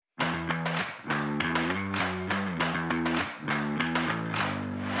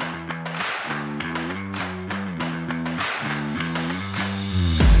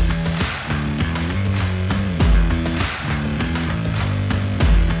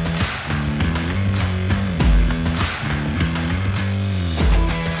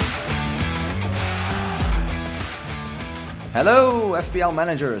Hello, FPL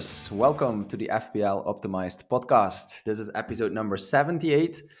managers. Welcome to the FPL Optimized podcast. This is episode number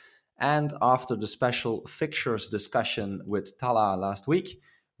 78. And after the special fixtures discussion with Tala last week,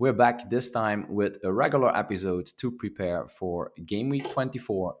 we're back this time with a regular episode to prepare for Game Week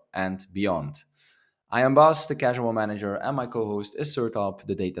 24 and beyond. I am Bas, the casual manager, and my co-host is Sertalp,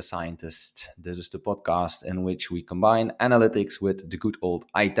 the data scientist. This is the podcast in which we combine analytics with the good old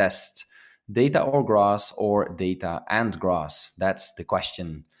eye test. Data or grass, or data and grass? That's the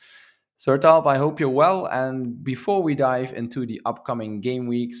question. Sertalp, I hope you're well. And before we dive into the upcoming game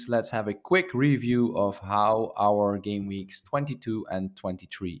weeks, let's have a quick review of how our game weeks 22 and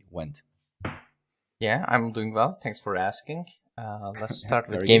 23 went. Yeah, I'm doing well. Thanks for asking. Let's start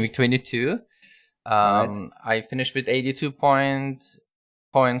with Very Game good. Week 22. All right. I finished with 82 points,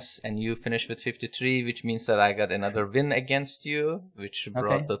 and you finished with 53, which means that I got another win against you, which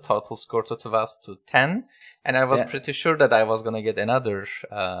brought the total score to 12 to 10. And I was pretty sure that I was going to get another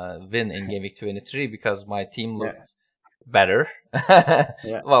win in Game Week 23 because my team looked better.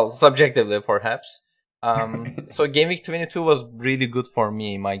 Well, subjectively, perhaps. So Game Week 22 was really good for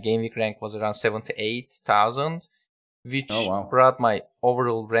me. My Game Week rank was around 78,000, which brought my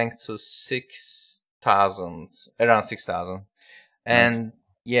overall rank to 6,000, around 6,000. And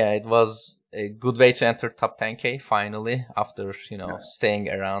yeah, it was a good way to enter top 10K finally, after, staying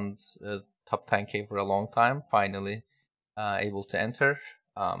around top 10K for a long time, finally able to enter.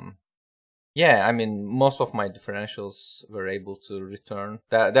 Yeah, I mean, most of my differentials were able to return.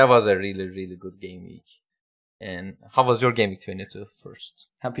 That was a really, really good game week. And how was your game week 22 first?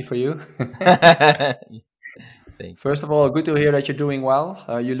 Happy for you. Thank First of all, good to hear that you're doing well.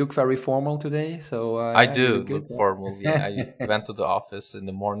 You look very formal today, so I do look formal. Yeah, I went to the office in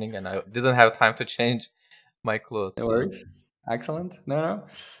the morning, and I didn't have time to change my clothes. No worries. Excellent. No.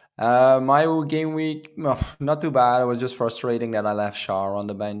 My game week, not too bad. It was just frustrating that I left Shar on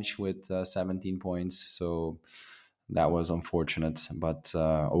the bench with 17 points. So that was unfortunate. But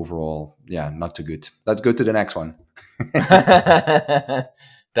overall, yeah, not too good. Let's go to the next one.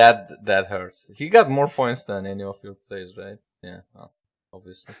 That hurts. He got more points than any of your players, right? Yeah, well,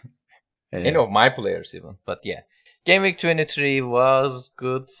 obviously. Any of my players even. But yeah. Game week 23 was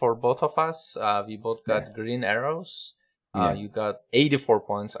good for both of us. We both got green arrows. You got 84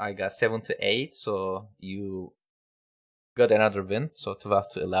 points. I got 78. So you got another win. So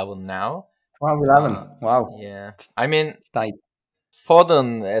 12 to 11 now. 12-11. Wow. Yeah. I mean, it's tight.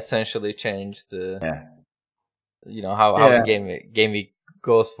 Foden essentially changed the, how the game week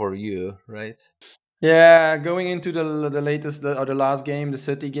goes for you, right? Yeah, going into the latest or the last game, the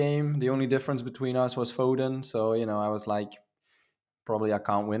City game, the only difference between us was Foden. So, I was like, probably I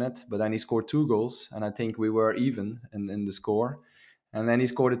can't win it. But then he scored 2 goals, and I think we were even in the score. And then he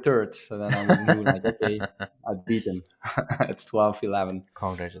scored a third. So then I knew, like, okay, I beat him. It's 12-11.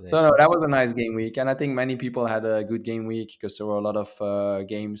 Congratulations. So no, that was a nice game week. And I think many people had a good game week because there were a lot of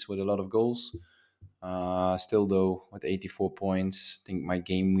games with a lot of goals. Still though, with 84 points, I think my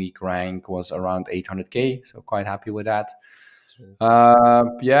game week rank was around 800k, so quite happy with that.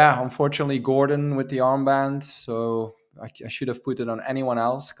 Unfortunately Gordon with the armband, so I should have put it on anyone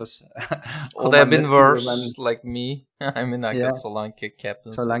else because could have been worse, like me. I mean, I got Solanke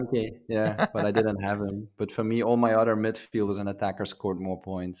captain. Solanke, but I didn't have him. But for me, all my other midfielders and attackers scored more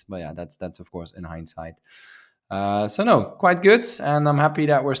points. But yeah, that's of course in hindsight. So no, quite good, and I'm happy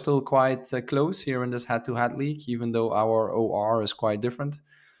that we're still quite close here in this head-to-head league, even though our OR is quite different.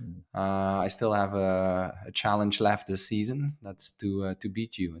 I still have a challenge left this season. That's to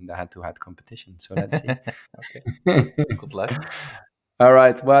beat you in the head-to-head competition. So let's see. Okay. Good luck. All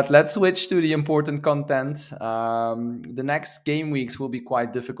right, but let's switch to the important content. The next game weeks will be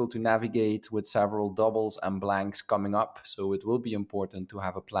quite difficult to navigate with several doubles and blanks coming up. So it will be important to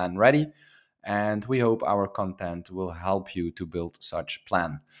have a plan ready. And we hope our content will help you to build such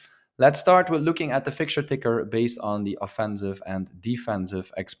plan. Let's start with looking at the fixture ticker based on the offensive and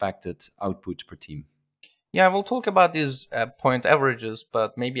defensive expected output per team. Yeah, we'll talk about these point averages,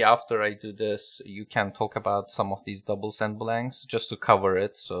 but maybe after I do this, you can talk about some of these doubles and blanks just to cover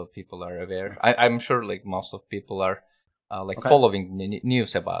it so people are aware. I'm sure like most of people are following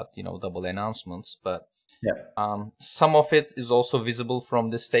news about, double announcements, but some of it is also visible from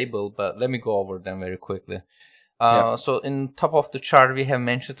this table, but let me go over them very quickly. So in top of the chart, we have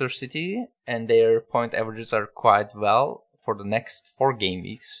Manchester City, and their point averages are quite well for the next 4 game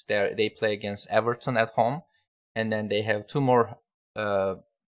weeks. They play against Everton at home, and then they have 2 more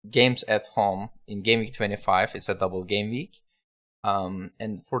games at home in game week 25. It's a double game week.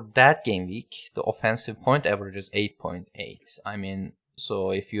 And for that game week, the offensive point average is 8.8. I mean,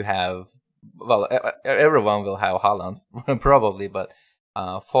 so if you have well, everyone will have Haaland probably, but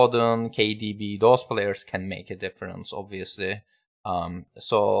Foden, KDB, those players can make a difference, obviously.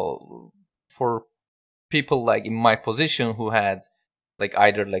 So for people like in my position who had like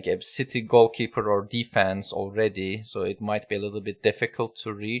either like a City goalkeeper or defense already, so it might be a little bit difficult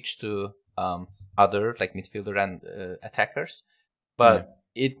to reach to other like midfielder and attackers, Yeah. but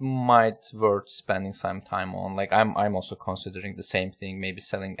it might worth spending some time on. Like I'm also considering the same thing, maybe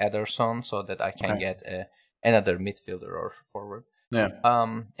selling Ederson so that I can Okay. get another midfielder or forward. Yeah.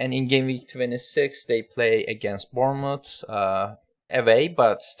 And in game week 26, they play against Bournemouth away,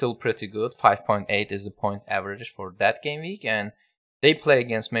 but still pretty good. 5.8 is the point average for that game week. And they play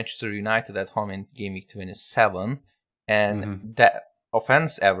against Manchester United at home in game week 27. And that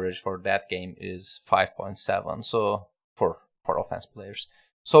offense average for that game is 5.7. So for offense players.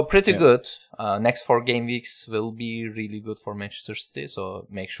 So pretty good. Next 4 game weeks will be really good for Manchester City. So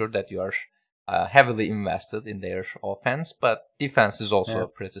make sure that you are heavily invested in their offense, but defense is also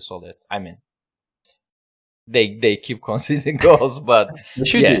pretty solid. I mean, they keep conceding goals, but They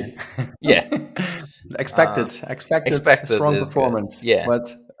should be. yeah. Expected Expected strong is good. performance, Yeah.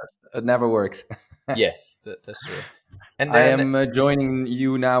 but it never works. Yes, that's true. And I then am joining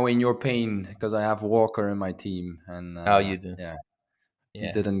you now in your pain because I have Walker in my team, and oh, you do. yeah, it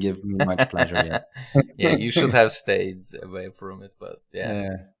Yeah. didn't give me much pleasure yet. Yeah, you should have stayed away from it, but yeah,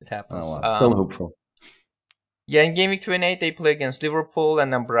 Yeah. it Oh, happens. well, still hopeful. Yeah, in Game Week 28, they play against Liverpool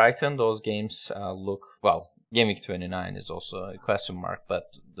and then Brighton. Those games look, well, Game Week 29 is also a question mark, but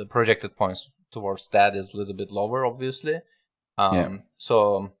the projected points towards that is a little bit lower, obviously.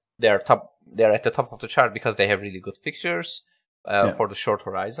 So they're at the top of the chart because they have really good fixtures for the short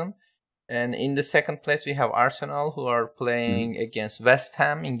horizon. And in the second place, we have Arsenal, who are playing against West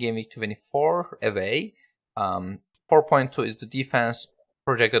Ham in Game Week 24 away. 4.2 is the defense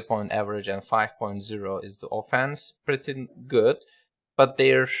projected point average, and 5.0 is the offense. Pretty good, but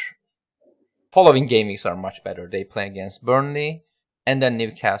their following game weeks are much better. They play against Burnley, and then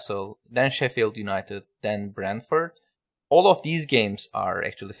Newcastle, then Sheffield United, then Brentford. All of these games are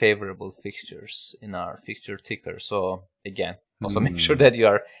actually favorable fixtures in our fixture ticker. So again, also make sure that you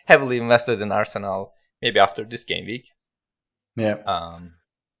are heavily invested in Arsenal, maybe after this game week. Yeah.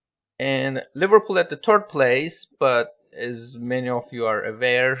 And Liverpool at the third place, but as many of you are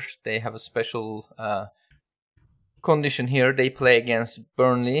aware, they have a special condition here. They play against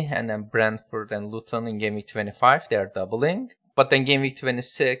Burnley and then Brentford and Luton in game week 25. They are doubling. But then game week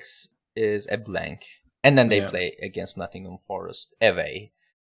 26 is a blank. And then they play against Nottingham Forest away.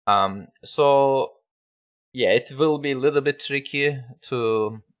 So, yeah, it will be a little bit tricky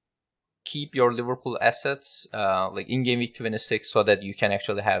to keep your Liverpool assets like in game week 26 so that you can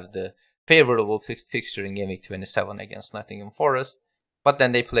actually have the favorable fixture in game week 27 against Nottingham Forest. But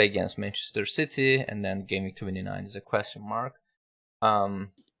then they play against Manchester City, and then game week 29 is a question mark. Then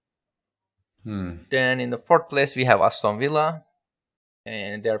in the fourth place, we have Aston Villa,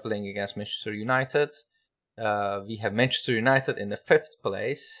 and they're playing against Manchester United. We have Manchester United in the fifth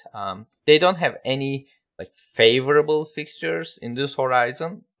place. They don't have any like favorable fixtures in this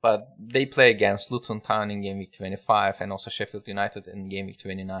horizon, but they play against Luton Town in game week 25 and also Sheffield United in game week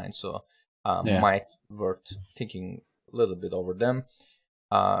 29. So might worth thinking a little bit over them.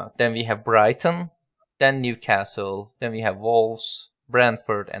 Then we have Brighton, then Newcastle, then we have Wolves,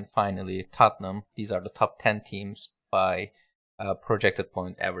 Brentford, and finally Tottenham. These are the top 10 teams by projected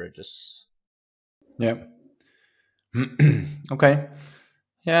point averages. Yeah. Okay.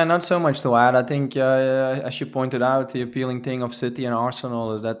 Yeah, not so much to add. I think, as you pointed out, the appealing thing of City and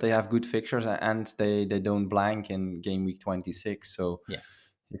Arsenal is that they have good fixtures and they don't blank in game week 26. So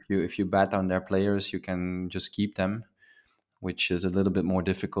if you bet on their players, you can just keep them, which is a little bit more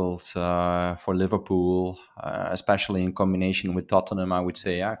difficult for Liverpool, especially in combination with Tottenham, I would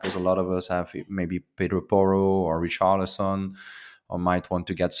say, because a lot of us have maybe Pedro Porro or Richarlison, or might want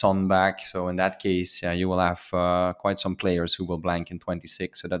to get Son back. So in that case, you will have quite some players who will blank in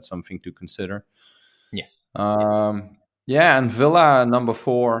 26. So that's something to consider. Yes. Yeah, and Villa number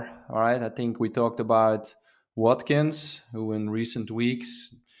 4. All right, I think we talked about Watkins, who in recent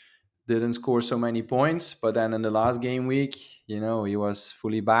weeks didn't score so many points, but then in the last game week, he was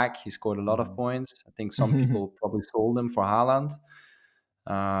fully back. He scored a lot of points. I think some people probably sold him for Haaland,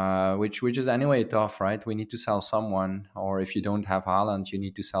 which is anyway tough, right? We need to sell someone, or if you don't have Haaland, you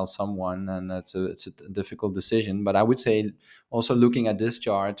need to sell someone, and it's a difficult decision. But I would say also looking at this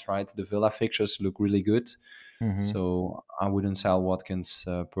chart, right, the Villa fixtures look really good, so I wouldn't sell Watkins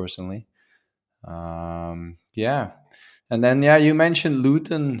personally. Yeah. And then you mentioned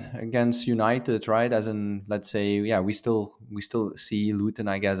Luton against United, right? As in, let's say, we still see Luton,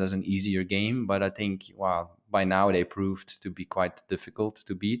 I guess, as an easier game, but I think, wow, by now they proved to be quite difficult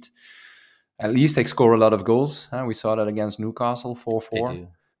to beat. At least they score a lot of goals. We saw that against Newcastle, four They four. do.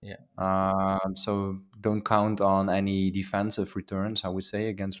 Yeah. So don't count on any defensive returns, I would say,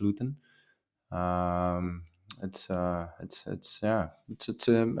 against Luton. Um, it's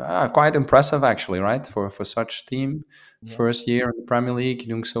quite impressive actually, right? For such team, Yeah. first year in the Premier League,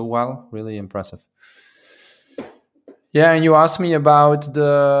 doing so well, really impressive. Yeah, and you asked me about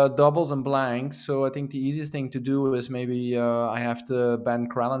the doubles and blanks. So I think the easiest thing to do is maybe I have the Ben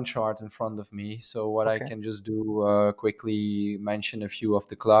Crellin chart in front of me. So what I Okay. can just do quickly mention a few of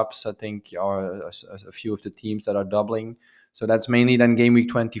the clubs. I think are a few of the teams that are doubling. So that's mainly then game week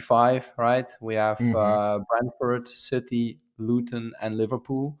 25, right? We have Mm-hmm. Brentford, City, Luton, and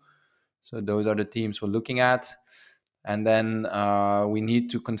Liverpool. So those are the teams we're looking at. And then we need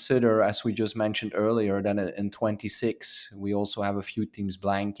to consider, as we just mentioned earlier, that in 26, we also have a few teams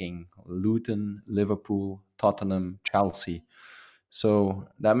blanking: Luton, Liverpool, Tottenham, Chelsea. So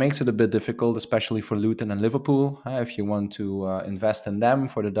that makes it a bit difficult, especially for Luton and Liverpool, if you want to invest in them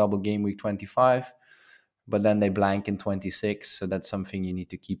for the double game week 25. But then they blank in 26. So that's something you need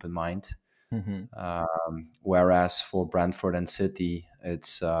to keep in mind. Mm-hmm. Whereas for Brentford and City,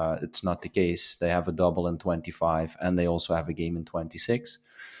 it's not the case. They have a double in 25, and they also have a game in 26.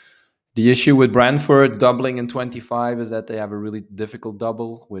 The issue with Brentford doubling in 25 is that they have a really difficult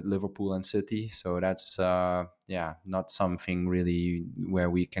double with Liverpool and City. So that's not something really where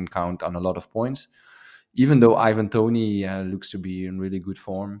we can count on a lot of points. Even though Ivan Toney looks to be in really good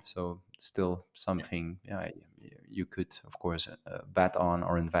form, so still Yeah. something you could, of course, bet on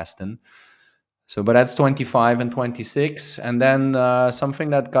or invest in. So, but that's 25 and 26. And then something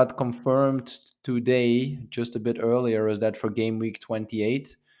that got confirmed today, just a bit earlier, is that for game week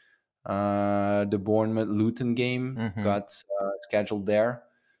 28, the Bournemouth Luton game Mm-hmm. got scheduled there.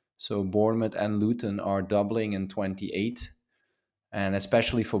 So, Bournemouth and Luton are doubling in 28. And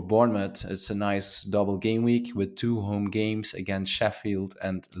especially for Bournemouth, it's a nice double game week with two home games against Sheffield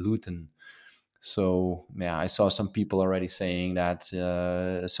and Luton. So yeah, I saw some people already saying that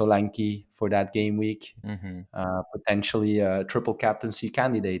Solanke for that game week, Mm-hmm. potentially a triple captaincy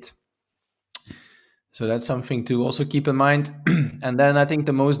candidate. So that's something to also keep in mind. And then I think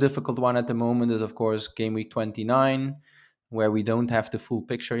the most difficult one at the moment is, of course, game week 29, where we don't have the full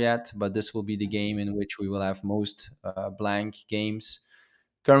picture yet, but this will be the game in which we will have most blank games.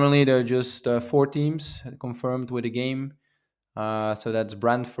 Currently, there are just four teams confirmed with a game. So that's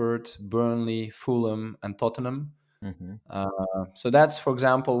Brentford, Burnley, Fulham, and Tottenham. Mm-hmm. So that's, for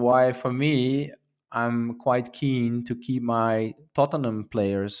example, why for me, I'm quite keen to keep my Tottenham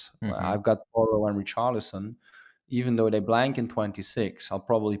players. Mm-hmm. I've got Porro and Richarlison. Even though they blank in 26, I'll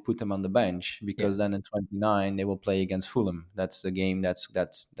probably put them on the bench Yeah. because then in 29 they will play against Fulham. That's the game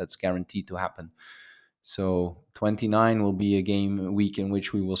that's guaranteed to happen. So 29 will be a game week in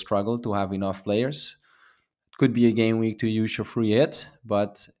which we will struggle to have enough players. It could be a game week to use your free hit,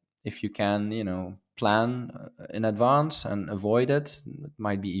 but if you can, plan in advance and avoid it, it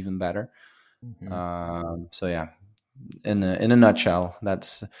might be even better. Mm-hmm. So yeah, in a nutshell,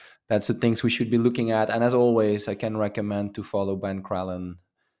 that's the things we should be looking at. And as always, I can recommend to follow Ben Crellin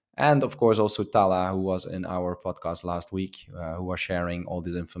and of course also Tala, who was in our podcast last week, who are sharing all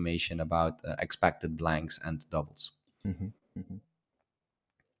this information about expected blanks and doubles. Mm-hmm. Mm-hmm.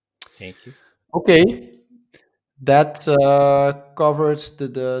 Thank you. Okay, that covers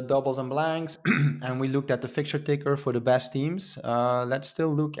the doubles and blanks, and we looked at the fixture ticker for the best teams. Let's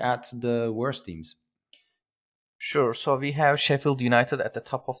still look at the worst teams. Sure. So we have Sheffield United at the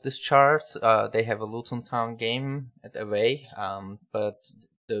top of this chart. They have a Luton Town game at away. But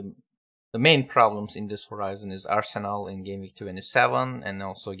the the main problems in this horizon is Arsenal in game week 27, and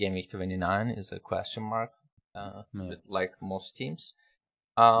also game week 29 is a question mark, Yeah, like most teams.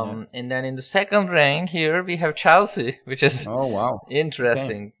 yeah. And then in the second rank here we have Chelsea, which is Oh wow. Okay.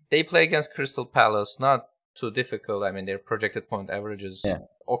 interesting. They play against Crystal Palace, not too difficult. I mean, their projected point average is Yeah,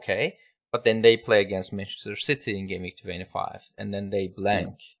 okay, but then they play against Manchester City in game week 25, and then they yeah,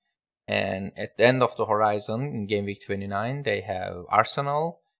 blank. And at the end of the horizon in game week 29, they have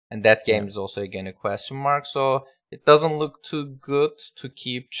Arsenal, and that yeah, game is also again a question mark. So it doesn't look too good to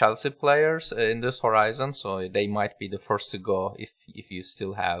keep Chelsea players in this horizon. So they might be the first to go if you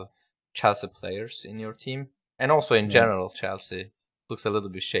still have Chelsea players in your team. And also in yeah. general, Chelsea looks a little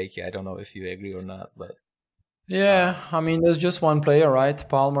bit shaky. I don't know if you agree or not, but Yeah, I mean, there's just one player, right?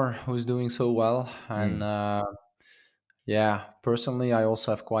 Palmer, who's doing so well, and mm, Yeah, personally, I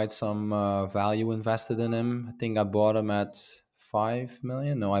also have quite some value invested in him. I think I bought him at 5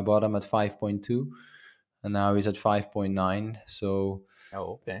 million. No, I bought him at 5.2, and now he's at 5.9. So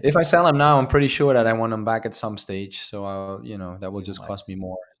Oh, okay. if I sell him now, I'm pretty sure that I want him back at some stage. So that will You just might. cost me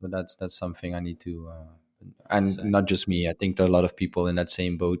more. So that's something I need to, and So, not just me. I think there are a lot of people in that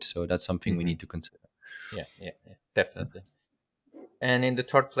same boat. So that's something we hmm need to consider. yeah, definitely. And in the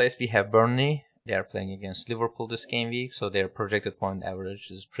third place, we have Burnley. They are playing against Liverpool this game week, so their projected point average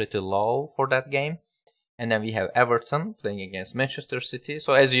is pretty low for that game. And then we have Everton playing against Manchester City.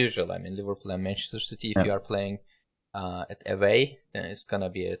 So as usual, I mean, Liverpool and Manchester City, if Yeah, you are playing at away, then it's going to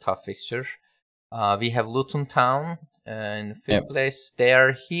be a tough fixture. We have Luton Town in yeah, fifth place. They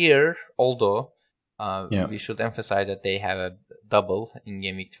are here, although yeah, we should emphasize that they have a double in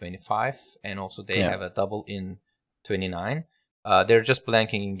game week 25, and also they yeah. have a double in 29. They're just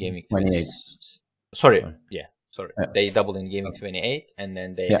blanking in game week 20. 28. Sorry, Sorry. yeah, sorry. Yeah, They double in game week 28, and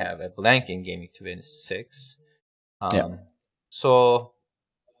then they yeah, have a blank in game week 26. yeah. So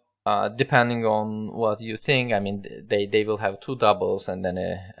depending on what you think, I mean, they will have two doubles and then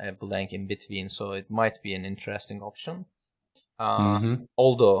a blank in between, so it might be an interesting option. Mm-hmm.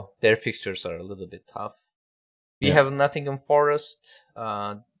 Although their fixtures are a little bit tough. We Yeah, have Nottingham Forest,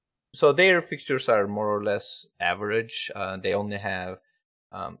 so their fixtures are more or less average. They only have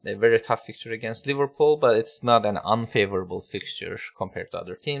a very tough fixture against Liverpool, but it's not an unfavorable fixture compared to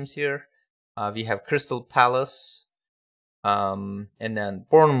other teams here. We have Crystal Palace, and then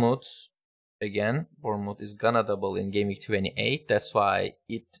Bournemouth. Again, Bournemouth is gonna double in game week 28. That's why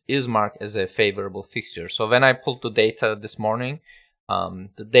it is marked as a favorable fixture. So when I pulled the data this morning,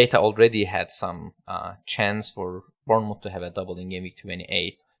 the data already had some chance for Bournemouth to have a double in game week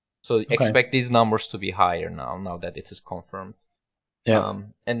 28. So okay. expect these numbers to be higher now that it is confirmed. Yeah,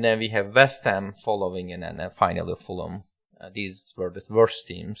 And then we have West Ham following, and then finally Fulham. These were the worst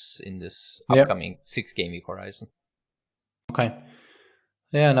teams in this yeah. upcoming 6 game week horizon. Okay.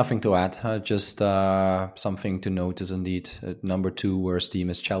 Yeah, nothing to add. Just something to notice indeed. Number two worst team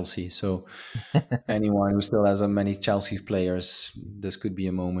is Chelsea. So anyone who still has many Chelsea players, this could be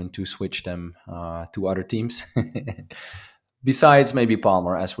a moment to switch them to other teams. Besides maybe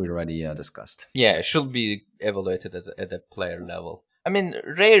Palmer, as we already discussed. Yeah, it should be evaluated as at a player level. I mean,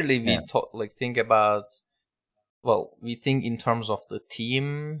 rarely Yeah, we think about. Well, we think in terms of the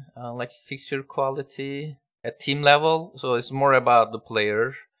team, like fixture quality at team level. So it's more about the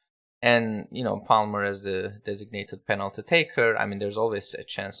player, and Palmer as the designated penalty taker. I mean, there's always a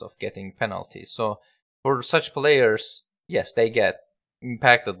chance of getting penalties. So for such players, yes, they get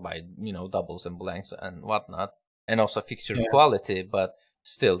impacted by doubles and blanks and whatnot, and also fixture yeah, quality. But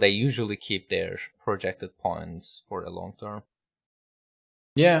still, they usually keep their projected points for the long term.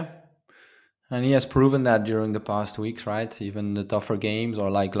 yeah. And he has proven that during the past weeks, right? Even the tougher games, or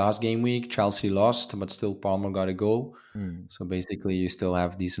like last game week, Chelsea lost, but still Palmer got a goal. Mm. So basically, you still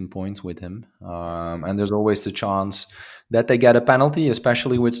have decent points with him. And there's always the chance that they get a penalty,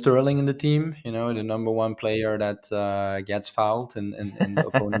 especially with Sterling in the team. The number one player that gets fouled in the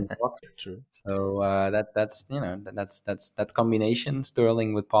opponent's box. True. So that's that combination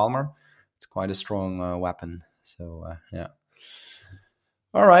Sterling with Palmer. It's quite a strong weapon. So yeah.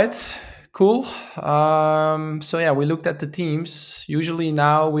 All right, cool. So yeah, we looked at the teams. Usually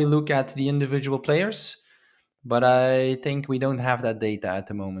now we look at the individual players, but I think we don't have that data at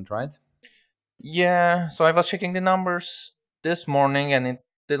the moment, right? Yeah, so I was checking the numbers this morning, and it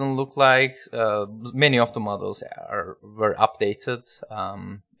didn't look like many of the models were updated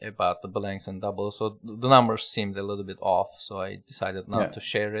about the blanks and doubles. So the numbers seemed a little bit off. So I decided not Yeah, to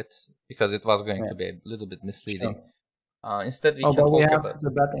share it because it was going yeah, to be a little bit misleading. sure. Instead, we Oh, can but we talk have about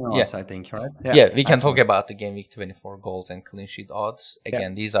the betting yeah, odds, I think, right? Yeah, yeah, we can talk excellent. about the game week 24 goals and clean sheet odds. Yeah,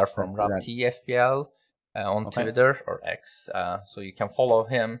 Again, these are let's from do Rob that. T FPL on Okay. Twitter or X. So you can follow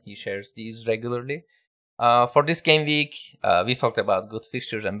him. He shares these regularly. For this game week, we talked about good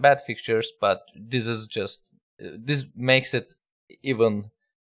fixtures and bad fixtures, but this is just this makes it even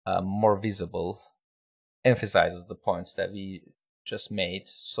more visible, emphasizes the points that we just made.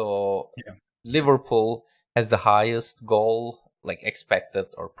 So Yeah. Liverpool has the highest goal, like expected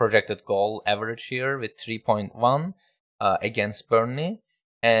or projected goal average here with 3.1 against Burnley,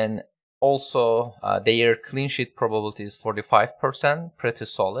 and also their clean sheet probability is 45%, pretty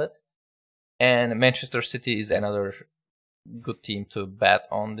solid. And Manchester City is another good team to bet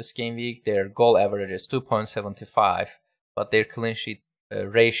on this game week. Their goal average is 2.75, but their clean sheet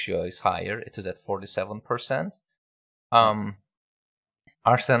ratio is higher. It is at 47%. Yeah.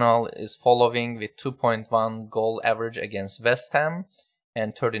 Arsenal is following with 2.1 goal average against West Ham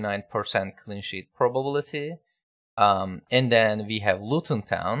and 39% clean sheet probability. And then we have Luton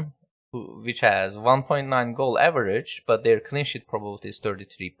Town, which has 1.9 goal average, but their clean sheet probability is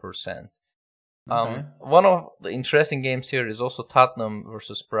 33%. Okay. One of the interesting games here is also Tottenham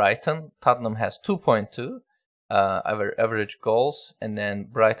versus Brighton. Tottenham has 2.2 average goals, and then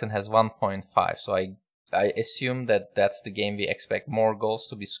Brighton has 1.5. So I assume that that's the game we expect more goals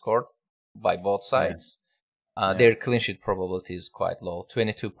to be scored by both sides. Their clean sheet probability is quite low,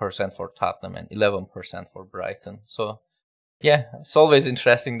 22% for Tottenham and 11% for Brighton. So, yeah, it's always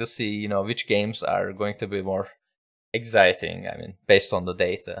interesting to see, which games are going to be more exciting. I mean, based on the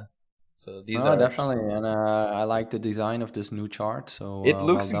data. So these are definitely, and I like the design of this new chart. So it well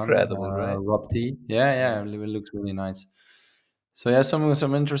looks done, incredible, right? Rob T. Yeah, it looks really nice. So yeah,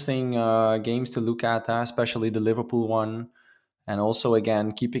 some interesting games to look at, especially the Liverpool one, and also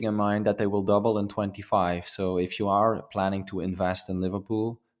again keeping in mind that they will double in 25. So if you are planning to invest in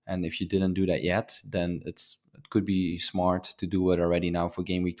Liverpool, and if you didn't do that yet, then it could be smart to do it already now for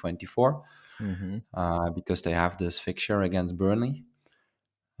game week 24, because they have this fixture against Burnley.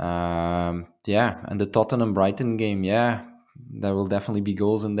 Yeah, and the Tottenham Brighton game, yeah, there will definitely be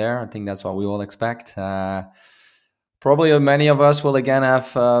goals in there. I think that's what we all expect. Probably many of us will again have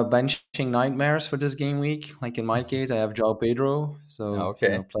benching nightmares for this game week. Like in my case, I have João Pedro, so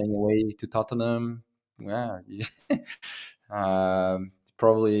Okay. playing away to Tottenham. Yeah,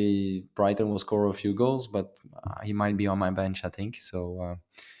 probably Brighton will score a few goals, but he might be on my bench, I think. So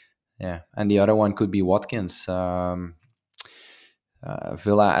yeah, and the other one could be Watkins.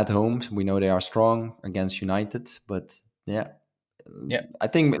 Villa at home, we know they are strong against United, but yeah, Yeah. I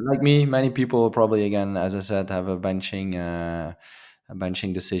think like me, many people probably again, as I said, have a benching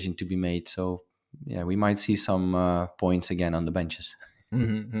decision to be made. So yeah, we might see some points again on the benches.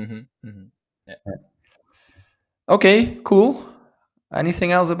 Yeah. Okay, cool.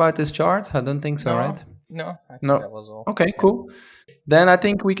 Anything else about this chart? I don't think so, right? No, I think that No. was all. Okay, Yeah. cool. Then I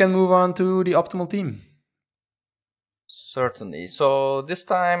think we can move on to the optimal team. Certainly. So this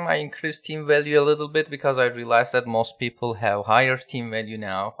time I increased team value a little bit because I realized that most people have higher team value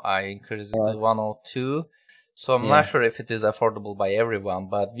now. I increased it to 102. So I'm not Yeah. sure if it is affordable by everyone,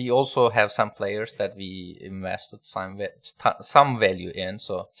 but we also have some players that we invested some value in.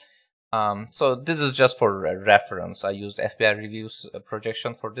 So this is just for reference. I used FBI reviews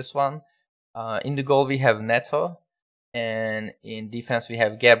projection for this one. In the goal we have Neto, and in defense we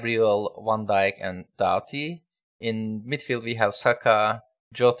have Gabriel, Van Dijk, and Doughty. In midfield we have Saka,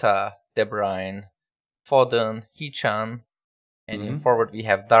 Jota, De Bruyne, Foden, Hichan, and in forward we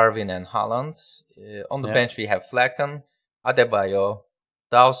have Darwin and Haaland. On the bench we have Flecken, Adebayo,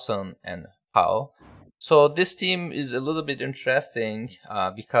 Dawson, and Howe. So this team is a little bit interesting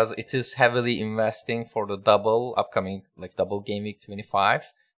because it is heavily investing for the upcoming double game week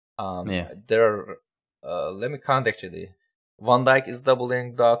 25. There are, let me count actually. Van Dijk is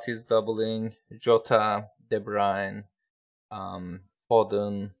doubling, Doughty is doubling, Jota, De Bruyne,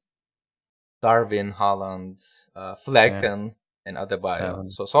 Foden, Darwin, Haaland, Flecken, and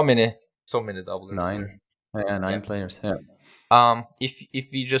Adebayo. So many doublers 9. here. Yeah, 9 players. Yeah. If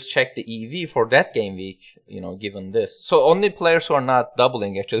we just check the EV for that game week, given this, so only players who are not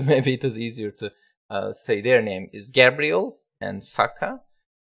doubling actually, maybe it is easier to say their name is Gabriel and Saka.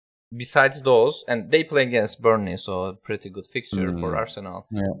 Besides those, and they play against Burnley, so a pretty good fixture for Arsenal.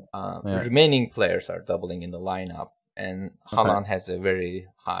 Remaining players are doubling in the lineup, and Haaland has a very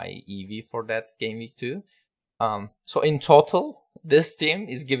high EV for that game week too. So in total, this team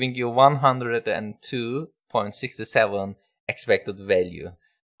is giving you 102.67 expected value.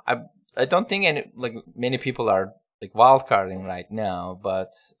 I don't think many people are wildcarding right now,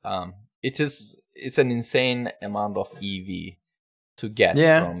 but it's an insane amount of EV to get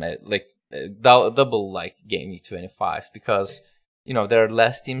from it, double game week 25, because there are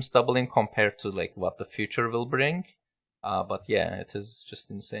less teams doubling compared to what the future will bring. But yeah, it is just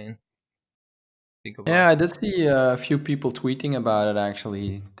insane. Yeah, I did see a few people tweeting about it,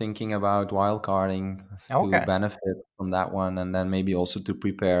 actually thinking about wildcarding to benefit from that one, and then maybe also to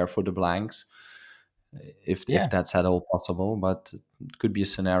prepare for the blanks, if that's at all possible. But it could be a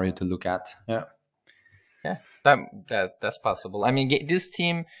scenario to look at. Yeah, that's possible. I mean, this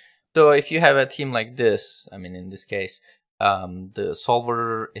team, though, if you have a team like this, I mean, in this case, the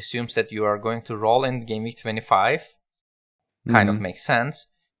solver assumes that you are going to roll in game week 25, kind of makes sense,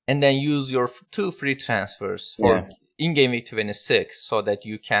 and then use your 2 free transfers for in game week 26 so that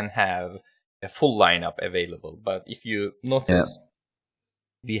you can have a full lineup available. But if you notice,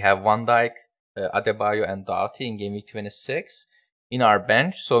 we have Van Dijk, Adebayo, and Doughty in game week 26 in our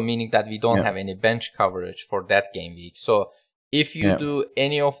bench, so meaning that we don't have any bench coverage for that game week. So if you do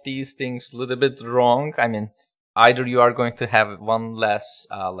any of these things a little bit wrong, I mean, either you are going to have one less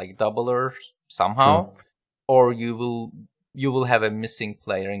like doubler somehow, True. or you will have a missing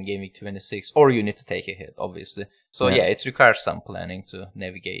player in game week 26, or you need to take a hit, obviously. So yeah, it requires some planning to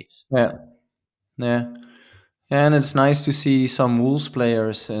navigate. Yeah. Yeah. And it's nice to see some Wolves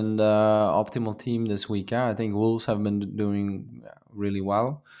players in the optimal team this week. I think Wolves have been doing really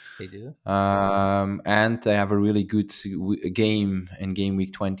well. They do. And they have a really good game in game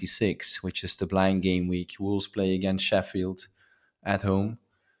week 26, which is the blind game week. Wolves play against Sheffield at home.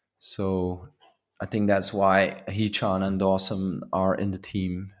 So I think that's why Hechan and Dawson are in the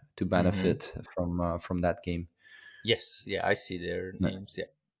team to Mm-hmm. benefit from that game. Yes, yeah, I see their Yeah. names.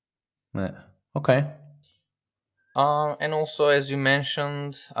 Yeah. Yeah. Okay. And also, as you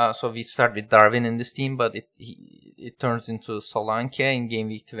mentioned, so we start with Darwin in this team, but it turns into Solanke in game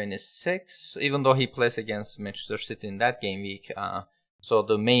week 26, even though he plays against Manchester City in that game week. So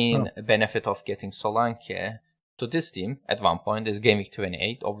the main benefit of getting Solanke to this team at one point is game week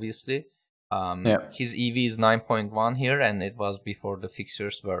 28, obviously. His EV is 9.1 here, and it was before the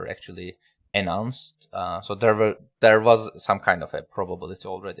fixtures were actually announced. So there was some kind of a probability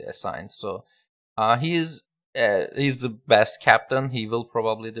already assigned. So he's the best captain. He will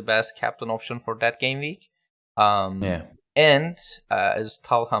probably the best captain option for that game week. And as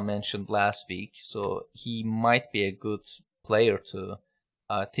Talha mentioned last week, so he might be a good player to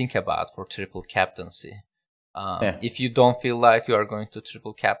think about for triple captaincy. If you don't feel like you are going to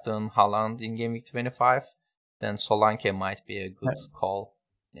triple captain Haaland in game week 25, then Solanke might be a good call.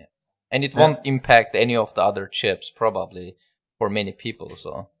 Yeah, and it won't impact any of the other chips probably for many people.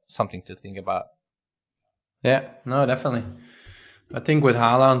 So something to think about. Yeah, no, definitely. I think with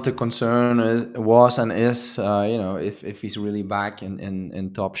Haaland, the concern was and is, if he's really back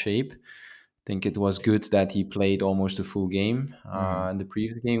in top shape. I think it was good that he played almost a full game in the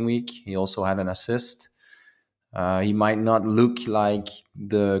previous game week. He also had an assist. He might not look like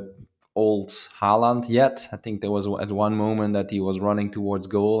the old Haaland yet. I think there was at one moment that he was running towards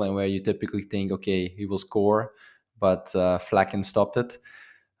goal, and where you typically think, okay, he will score, but Flecken stopped it.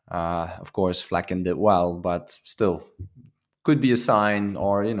 Of course, Flecken did well, but still, could be a sign,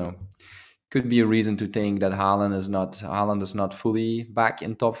 or could be a reason to think that Haaland is not fully back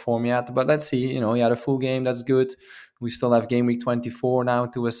in top form yet. But let's see. He had a full game. That's good. We still have game week 24 now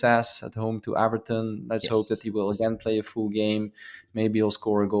to assess at home to Everton. Let's hope that he will again play a full game. Maybe he'll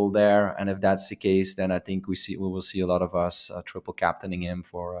score a goal there. And if that's the case, then I think we will see a lot of us triple captaining him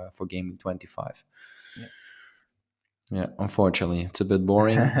for game week 25. Yeah, unfortunately, it's a bit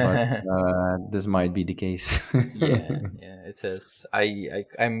boring, but this might be the case. Yeah, it is.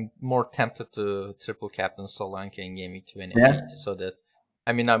 I'm more tempted to triple captain Solanke in game week 28, so that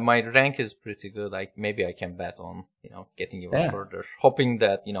my rank is pretty good. Like maybe I can bet on getting even further, hoping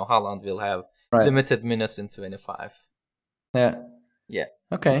that Haaland will have limited minutes in 25. Yeah.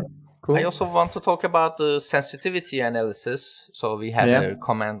 Okay. Cool. I also want to talk about the sensitivity analysis. So we had a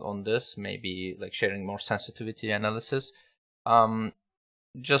comment on this, maybe like sharing more sensitivity analysis.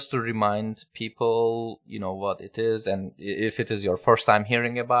 Just to remind people, what it is, and if it is your first time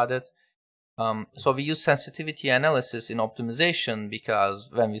hearing about it. So we use sensitivity analysis in optimization because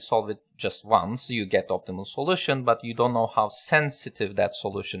when we solve it just once, you get the optimal solution, but you don't know how sensitive that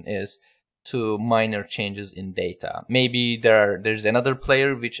solution is to minor changes in data. Maybe there's another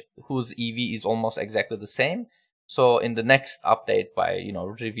player whose EV is almost exactly the same. So in the next update by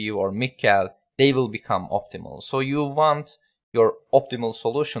review or Mikkel, they will become optimal. So you want your optimal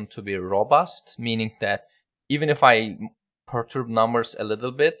solution to be robust, meaning that even if I perturb numbers a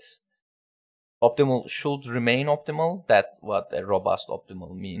little bit, optimal should remain optimal. That's what a robust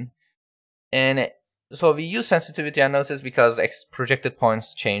optimal mean. And so we use sensitivity analysis because projected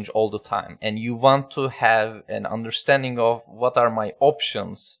points change all the time. And you want to have an understanding of what are my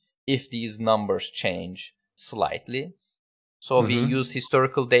options if these numbers change slightly. So we use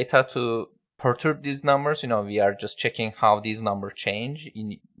historical data to perturb these numbers. We are just checking how these numbers change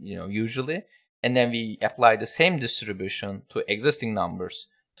usually. And then we apply the same distribution to existing numbers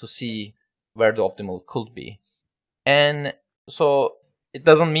to see where the optimal could be. And so it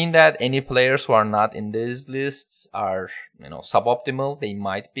doesn't mean that any players who are not in these lists are, suboptimal. They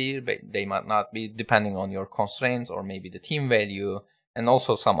might be, but they might not be, depending on your constraints or maybe the team value and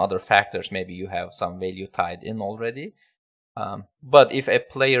also some other factors. Maybe you have some value tied in already. But if a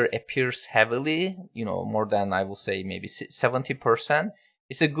player appears heavily, more than I will say maybe 70%,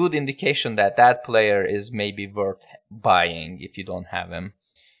 it's a good indication that that player is maybe worth buying if you don't have him.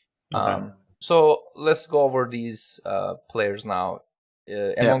 So let's go over these players now.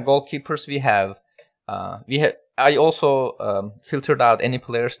 Among goalkeepers, we have I also filtered out any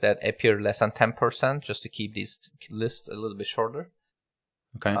players that appear less than 10%, just to keep these lists a little bit shorter.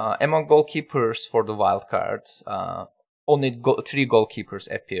 Okay. Among goalkeepers for the wildcards, only 3 goalkeepers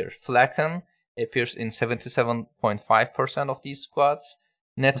appear. Flaken appears in 77.5% of these squads.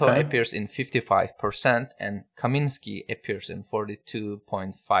 Neto appears in 55%, and Kaminski appears in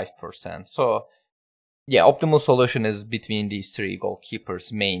 42.5%. So, yeah, optimal solution is between these 3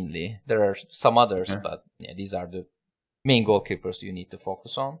 goalkeepers mainly. There are some others, but yeah, these are the main goalkeepers you need to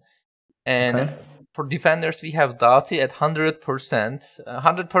focus on. And for defenders, we have Doughty at 100%.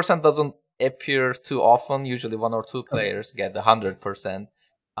 100% doesn't appear too often. Usually 1 or 2 players get the 100%.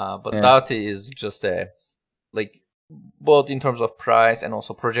 But Doughty is just both in terms of price and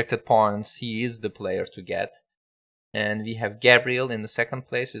also projected points, he is the player to get. And we have Gabriel in the second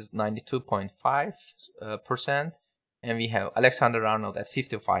place with 92.5%. And we have Alexander Arnold at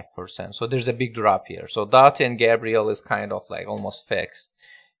 55%. So there's a big drop here. So Doughty and Gabriel is kind of like almost fixed.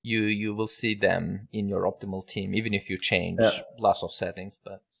 You will see them in your optimal team, even if you change lots of settings.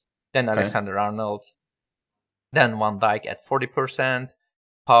 But then Alexander Arnold, then Van Dijk at 40%,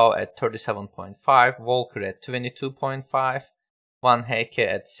 Pau at 37.5%, Walker at 22.5%, Van Hecke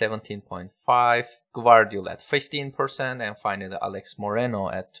at 17.5%, Guardiol at 15%, and finally Alex Moreno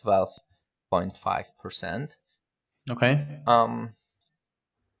at 12.5%. Okay.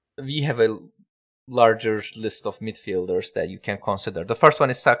 We have a larger list of midfielders that you can consider. The first one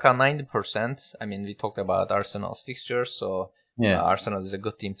is Saka, 90%. I mean, we talked about Arsenal's fixtures, so Arsenal is a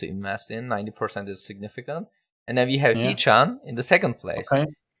good team to invest in. 90% is significant. And then we have Hee-chan in the second place.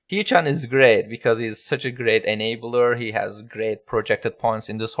 Hee-chan is great because he's such a great enabler. He has great projected points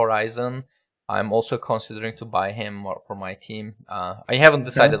in this horizon. I'm also considering to buy him for my team. I haven't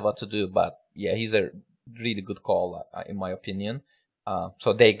decided what to do, but yeah, he's a really good call, in my opinion.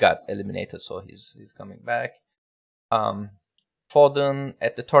 So they got eliminated, so he's coming back. Foden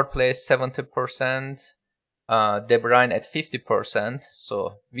at the third place, 70%. De Bruyne at 50%.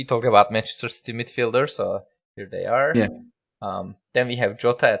 So we talked about Manchester City midfielders, so here they are. Then we have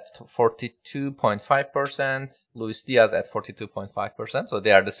Jota at 42.5%. Luis Diaz at 42.5%. So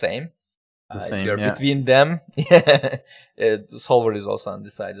they are the same. If you're between them, Solver is also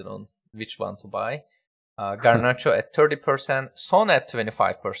undecided on which one to buy. Garnacho at 30%, Son at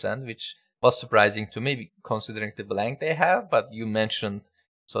 25%, which was surprising to me considering the blank they have, but you mentioned,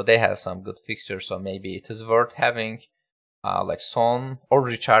 so they have some good fixtures, so maybe it is worth having like Son or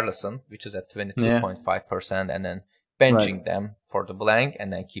Richarlison, which is at 22.5%, and then benching them for the blank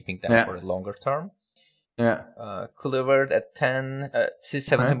and then keeping them for a longer term. Kluivert at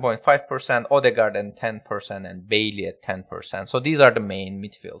 17.5%, Odegaard at 10%, and Bailey at 10%. So these are the main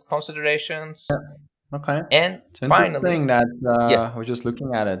midfield considerations. Okay. And it's finally, interesting that we're just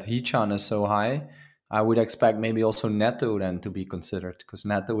looking at it. Hee-chan is so high. I would expect maybe also Neto then to be considered because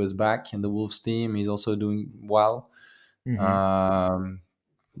Neto is back in the Wolves team. He's also doing well.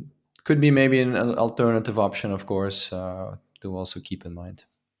 Could be maybe an alternative option, of course, to also keep in mind.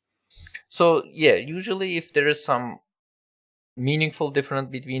 So yeah, usually if there is some meaningful difference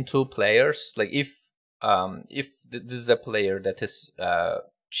between 2 players, like if this is a player that is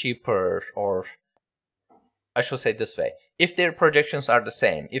cheaper, or I should say this way, if their projections are the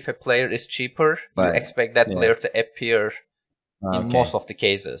same, if a player is cheaper, you expect that player to appear in most of the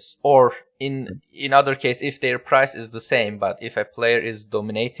cases. Or in other cases, if their price is the same, but if a player is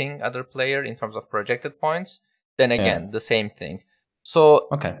dominating other player in terms of projected points, then again, the same thing. So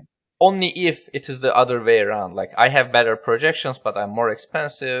only if it is the other way around, like I have better projections, but I'm more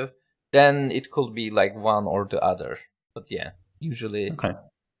expensive, then it could be like one or the other. But yeah, usually...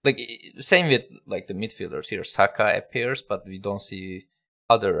 Like same with like the midfielders here. Saka appears, but we don't see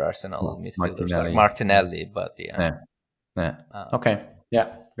other Arsenal midfielders like Martinelli. But got it.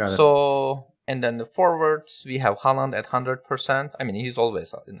 So and then the forwards, we have Haaland at 100%. I mean, he's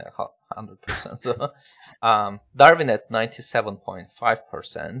always in 100%. So Darwin at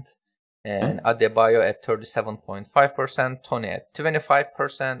 97.5%, and Adebayo at 37.5%, Tony at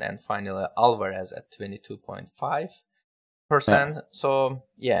 25%, and finally Alvarez at 22.5%. So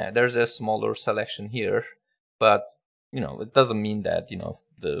yeah, there's a smaller selection here, but it doesn't mean that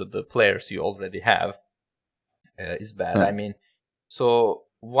the players you already have is bad. I mean, so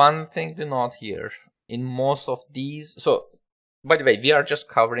one thing to note here in most of these. So by the way, we are just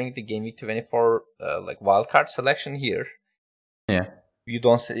covering the Game Week 24 like wildcard selection here. You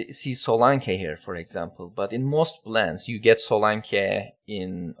don't see Solanke here, for example, but in most blends you get Solanke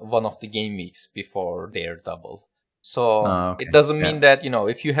in one of the game weeks before their double. So it doesn't mean that,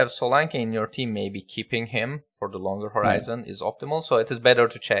 if you have Solanke in your team, maybe keeping him for the longer horizon is optimal. So it is better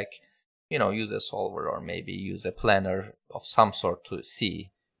to check use a solver or maybe use a planner of some sort to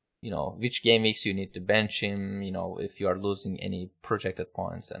see, which game weeks you need to bench him, if you are losing any projected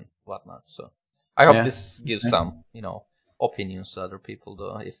points and whatnot. So I hope this gives some, opinions to other people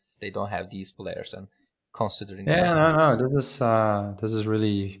though, if they don't have these players and considering Yeah, them. no, this is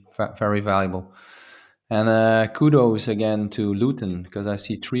really very valuable. And kudos again to Luton because I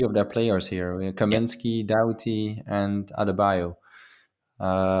see three of their players here: Yeah. Kaminsky, Doughty, and Adebayo.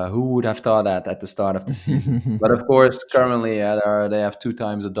 Who would have thought that at the start of the season? But of course, True. currently they have two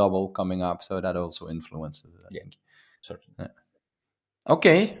times a double coming up, so that also influences it, I Yeah, think. certainly. Yeah.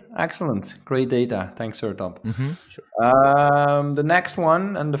 Okay, excellent. Great data. Thanks, Sir Tom. Sure. The next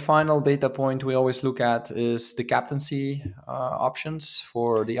one and the final data point we always look at is the captaincy options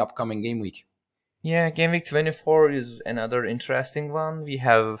for the upcoming game week. Yeah, Game Week 24 is another interesting one. We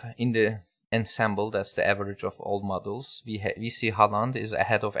have in the ensemble, that's the average of all models. We see Haaland is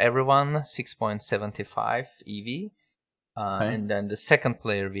ahead of everyone, 6.75 EV. Okay. And then the second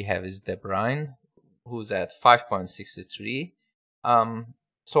player we have is De Bruyne, who's at 5.63.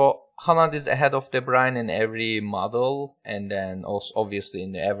 So Haaland is ahead of De Bruyne in every model, and then also obviously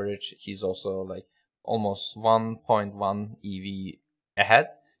in the average, he's also like almost 1.1 EV ahead.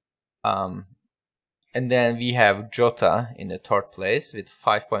 And then we have Jota in the third place with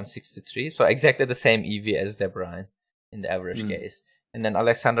 5.63. So exactly the same EV as De Bruyne in the average case. And then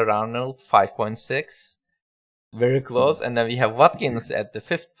Alexander Arnold, 5.6. Very close. And then we have Watkins at the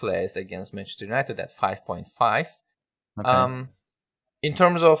fifth place against Manchester United at 5.5. Okay. In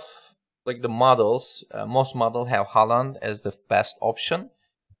terms of like the models, most models have Haaland as the best option.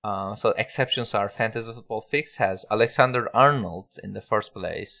 So exceptions are Fantasy Football Fix has Alexander Arnold in the first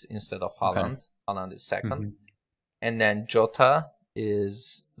place instead of Okay. Haaland. Haaland is second. Mm-hmm. And then Jota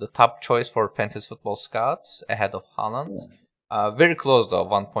is the top choice for Fantasy Football Scouts ahead of Haaland. Very close though,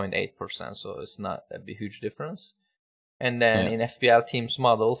 1.8%, so it's not a huge difference. And then in FPL teams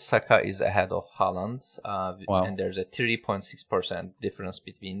model, Saka is ahead of Haaland, and there's a 3.6% difference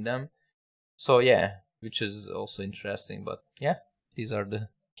between them. So yeah, which is also interesting. But yeah, these are the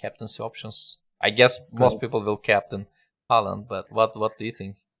captaincy options. I guess most people will captain Haaland, but what do you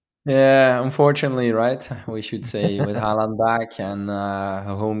think? Yeah, unfortunately, right? We should say with Haaland back and a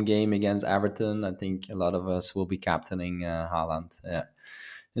home game against Everton, I think a lot of us will be captaining Haaland. Yeah.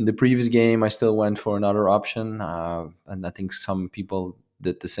 In the previous game, I still went for another option, and I think some people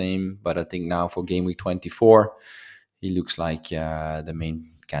did the same. But I think now for game week 24, he looks like the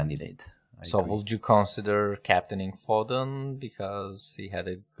main candidate. I So agree. would you consider captaining Foden because he had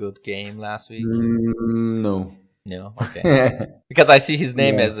a good game last week? No. No, okay. Because I see his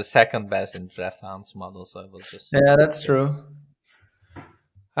name No. as the second best in Draft Hounds model, so I was just Yeah, that's true. curious.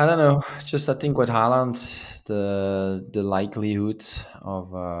 I don't know. Just I think with Haaland, the likelihood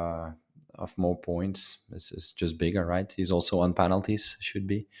of more points is just bigger, right? He's also on penalties, should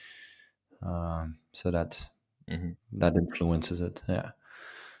be. So Mm-hmm. that influences it. Yeah.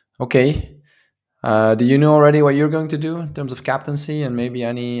 Okay. Do you know already what you're going to do in terms of captaincy and maybe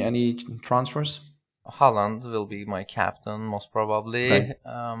any transfers? Holland will be my captain, most Okay. probably.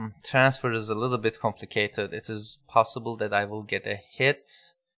 Transfer is a little bit complicated. It is possible that I will get a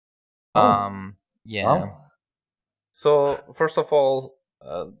hit. Oh, Yeah. wow. So first of all,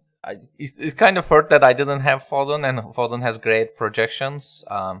 it kind of hurt that I didn't have Foden, and Foden has great projections.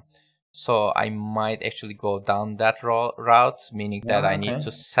 So I might actually go down that route, meaning that I need Okay.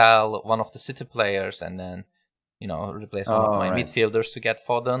 to sell one of the City players and then, replace one of Oh, my right. midfielders to get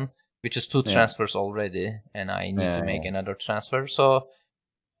Foden, which is two Yeah. transfers already, and I need to Yeah. make Yeah. another transfer. So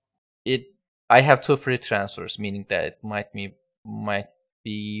it, I have two free transfers, meaning that it might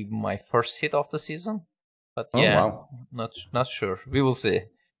be my first hit of the season. But Oh, yeah, wow. not sure. We will see.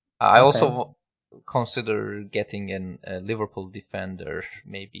 I Okay. also consider getting a Liverpool defender,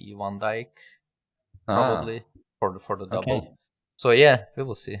 maybe Van Dijk, Ah. probably for the double. Okay. So yeah, we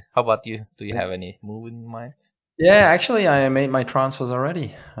will see. How about you? Do you Okay. have any move in mind? Yeah, actually, I made my transfers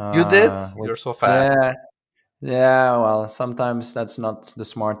already. You did? Which, You're so fast. yeah, yeah. Well, sometimes that's not the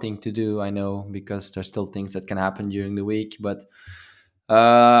smart thing to do. I know because there's still things that can happen during the week. But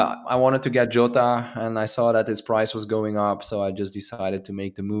I wanted to get Jota, and I saw that his price was going up, so I just decided to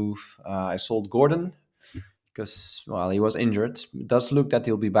make the move. I sold Gordon because well, he was injured. It does look that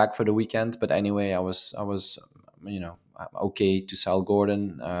he'll be back for the weekend, but anyway, I was okay to sell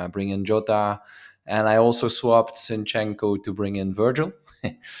Gordon, bring in Jota, and I also swapped Sinchenko to bring in Virgil.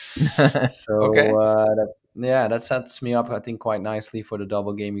 Okay. So that sets me up, I think, quite nicely for the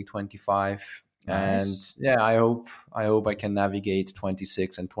double gaming 25. And Nice. yeah, I hope I can navigate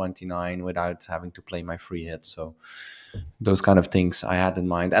 26 and 29 without having to play my free hit. So those kind of things I had in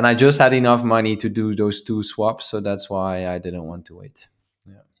mind. And I just had enough money to do those 2 swaps, so that's why I didn't want to wait.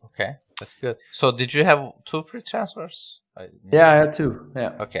 Yeah. Okay, that's good. So did you have 2 free transfers? Yeah, I had 2.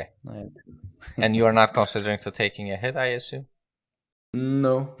 Yeah. Okay. I had 2. And you are not considering to taking a hit, I assume?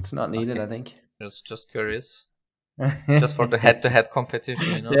 No, it's not needed, Okay. I think. Just curious. Just for the head-to-head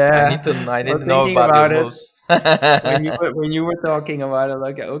competition, you know. I Yeah. need to Well, know thinking about your about it, moves. when you were talking about it,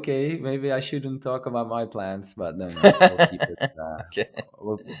 like, okay, maybe I shouldn't talk about my plans, but no, we'll keep it. Okay.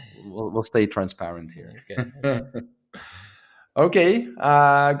 We'll stay transparent here. Okay. Okay. Okay,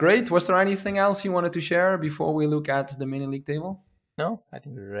 great. Was there anything else you wanted to share before we look at the mini league table? No, I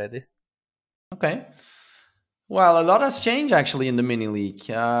think we're ready. Okay. Well, a lot has changed actually in the mini league.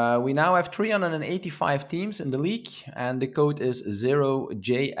 We now have 385 teams in the league, and the code is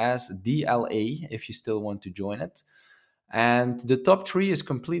 0JSDLA if you still want to join it. And the top 3 is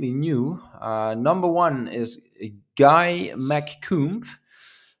completely new. Number 1 is Guy McComb,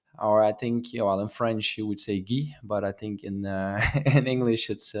 or I think, well, in French you would say Guy, but I think in in English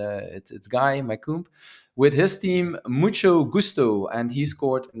it's Guy McComb, with his team Mucho Gusto, and he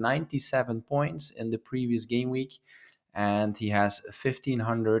scored 97 points in the previous game week, and he has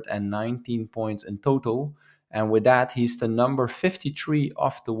 1,519 points in total. And with that, he's the number 53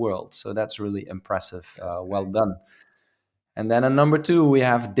 of the world. So that's really impressive. Well done. And then at number 2, we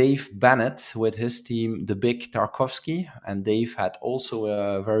have Dave Bennett with his team, the Big Tarkovsky. And Dave had also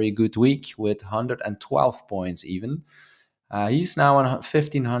a very good week with 112 points even. He's now on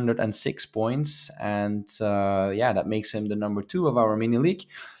 1,506 points. And yeah, that makes him the number 2 of our mini league.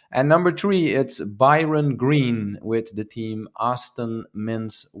 And number 3, it's Byron Green with the team Aston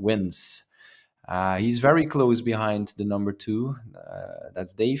Mins Wins. He's very close behind the number 2.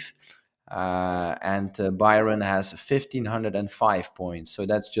 That's Dave. And Byron has 1,505 points. So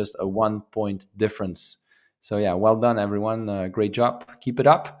that's just a 1 point difference. So yeah, well done, everyone. Great job. Keep it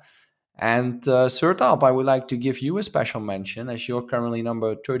up. And Sertalp, I would like to give you a special mention as you're currently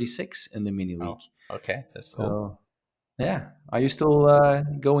number 36 in the mini league. Oh, okay, that's so, cool. Yeah, are you still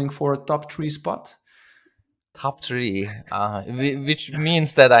going for a top 3 spot? Top 3, which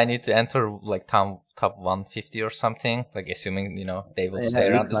means that I need to enter like top 150 or something. Like assuming they will Yeah, stay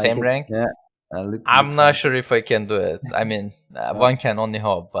it around looks the like same it. rank. Yeah, I'm looks not like sure it. if I can do it. I mean, one can only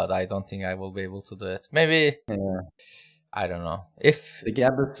hope, but I don't think I will be able to do it. Maybe. Yeah. I don't know if the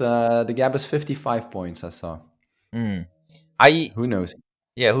gap is 55 points. I saw. I Who knows?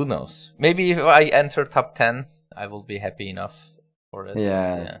 Yeah, who knows? Maybe if I enter top 10, I will be happy enough for it.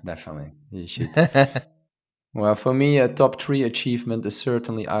 Yeah, definitely. You should. Well, for me, a top 3 achievement is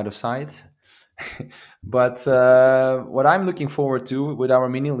certainly out of sight. But what I'm looking forward to with our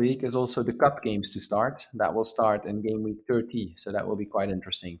mini league is also the cup games to start. That will start in game week 30, so that will be quite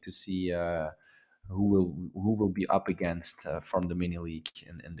interesting to see who will be up against from the mini league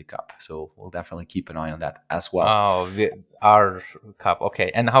in the cup. So we'll definitely keep an eye on that as well. Oh, our cup. Okay,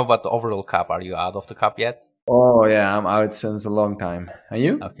 and how about the overall cup? Are you out of the cup yet? Oh yeah, I'm out since a long time. Are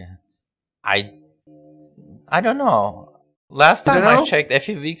you? Okay, I don't know. Last You don't time I know? checked a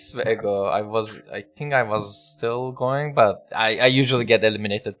few weeks ago, I think I was still going, but I usually get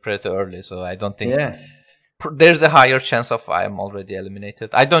eliminated pretty early, so I don't think there's a higher chance of I am already eliminated.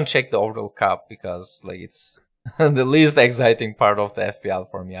 I don't check the overall cup because like it's the least exciting part of the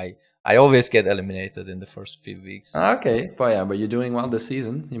FPL for me. I always get eliminated in the first few weeks. Okay, but yeah, but you're doing well this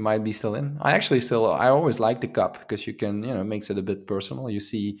season. You might be still in. I always like the cup because you can, it makes it a bit personal. You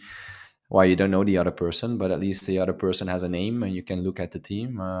see, well, you don't know the other person, but at least the other person has a name and you can look at the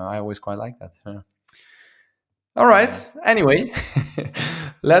team. I always quite like that. Yeah. All right. Anyway,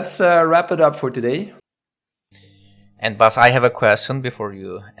 let's wrap it up for today. And Bas, I have a question before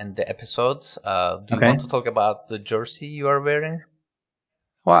you end the episode. Do you want to talk about the jersey you are wearing?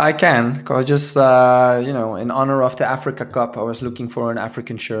 Well, I can, because just, in honor of the Africa Cup, I was looking for an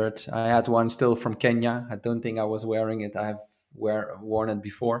African shirt. I had one still from Kenya. I don't think I was wearing it. I have worn it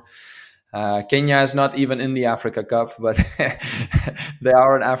before. Kenya is not even in the Africa Cup, but they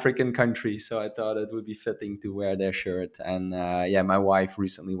are an African country. So I thought it would be fitting to wear their shirt. And yeah, my wife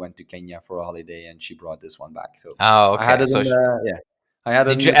recently went to Kenya for a holiday and she brought this one back. So okay. I had it so I had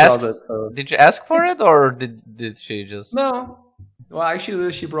it did in you the ask? closet. So. Did you ask for it, or did she just? No. Well,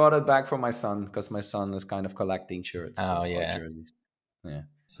 actually, she brought it back for my son because my son is kind of collecting shirts or jerseys. Yeah.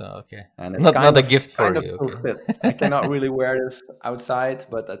 So okay, and it's not a gift for you. still Okay. fits. I cannot really wear this outside,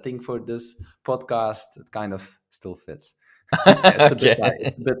 but I think for this podcast, it kind of still fits. It's a bit tight.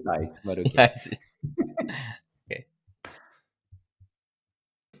 It's a bit tight, but okay. Yeah, I see. Okay.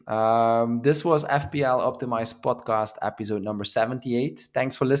 This was FPL Optimized podcast episode number 78.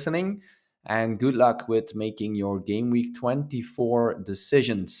 Thanks for listening. and good luck with making your Game Week 24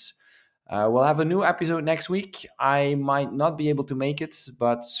 decisions. We'll have a new episode next week. I might not be able to make it,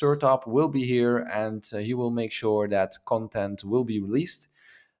 but Sertop will be here and he will make sure that content will be released.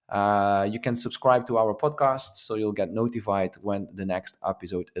 You can subscribe to our podcast so you'll get notified when the next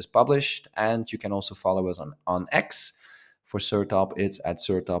episode is published. And you can also follow us on X. For Sertop, it's at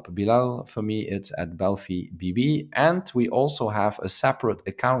Sertop Bilal. For me, it's at Belfi BB. And we also have a separate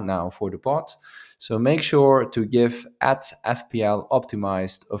account now for the pod. So make sure to give at FPL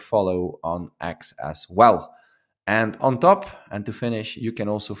Optimized a follow on X as well. And on top, and to finish, you can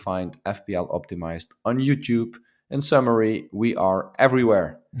also find FPL Optimized on YouTube. In summary, we are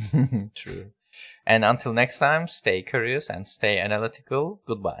everywhere. True. And until next time, stay curious and stay analytical.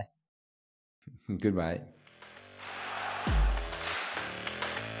 Goodbye. Goodbye.